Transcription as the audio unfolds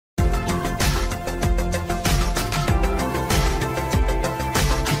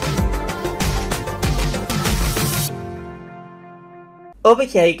over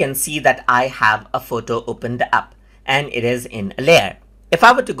here you can see that I have a photo opened up and it is in a layer. If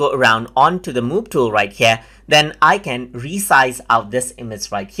I were to go around onto the move tool right here, then I can resize out this image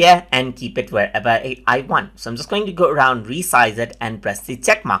right here and keep it wherever I want. So I'm just going to go around, resize it and press the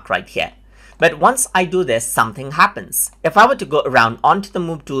check mark right here. But once I do this, something happens. If I were to go around onto the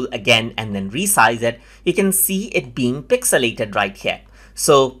move tool again and then resize it, you can see it being pixelated right here.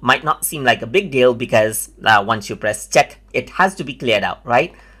 So might not seem like a big deal because once you press check, it has to be cleared out,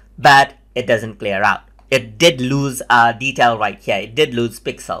 right? But it doesn't clear out. It did lose detail right here. It did lose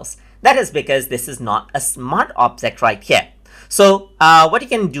pixels. That is because this is not a smart object right here. So what you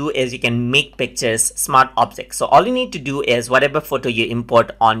can do is you can make pictures smart objects. So all you need to do is whatever photo you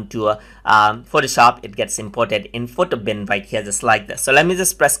import onto Photoshop, it gets imported in photo bin right here, just like this. So let me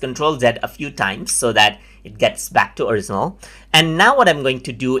just press Ctrl Z a few times so that it gets back to original. And now what I'm going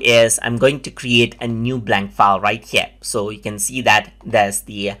to do is I'm going to create a new blank file right here. So you can see that there's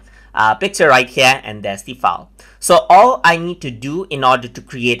the picture right here and there's the file. So all I need to do in order to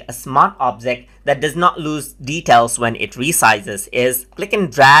create a smart object that does not lose details when it resizes is click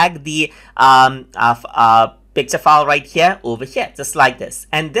and drag the picture file right here over here, just like this.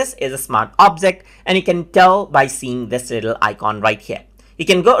 And this is a smart object, and you can tell by seeing this little icon right here. You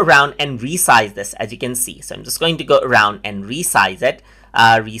can go around and resize this, as you can see. So I'm just going to go around and resize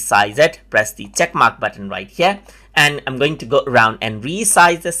it, press the check mark button right here. And I'm going to go around and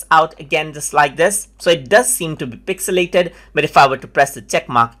resize this out again, just like this. So it does seem to be pixelated, but if I were to press the check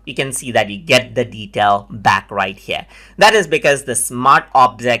mark, you can see that you get the detail back right here. That is because the smart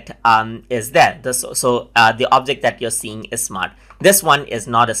object is there. The object that you're seeing is smart. This one is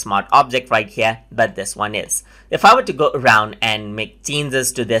not a smart object right here, but this one is. If I were to go around and make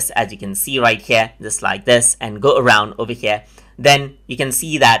changes to this, as you can see right here, just like this, and go around over here, then you can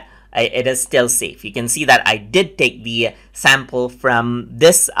see that it is still safe. You can see that I did take the sample from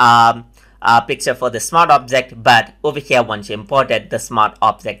this picture for the smart object, but over here once you import it, the smart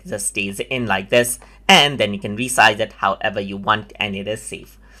object just stays in like this, and then you can resize it however you want and it is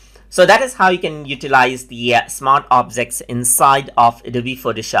safe. So that is how you can utilize the smart objects inside of Adobe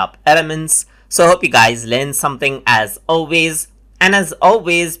Photoshop Elements. So I hope you guys learned something as always, and as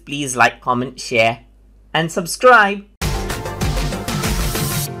always, please like, comment, share and subscribe.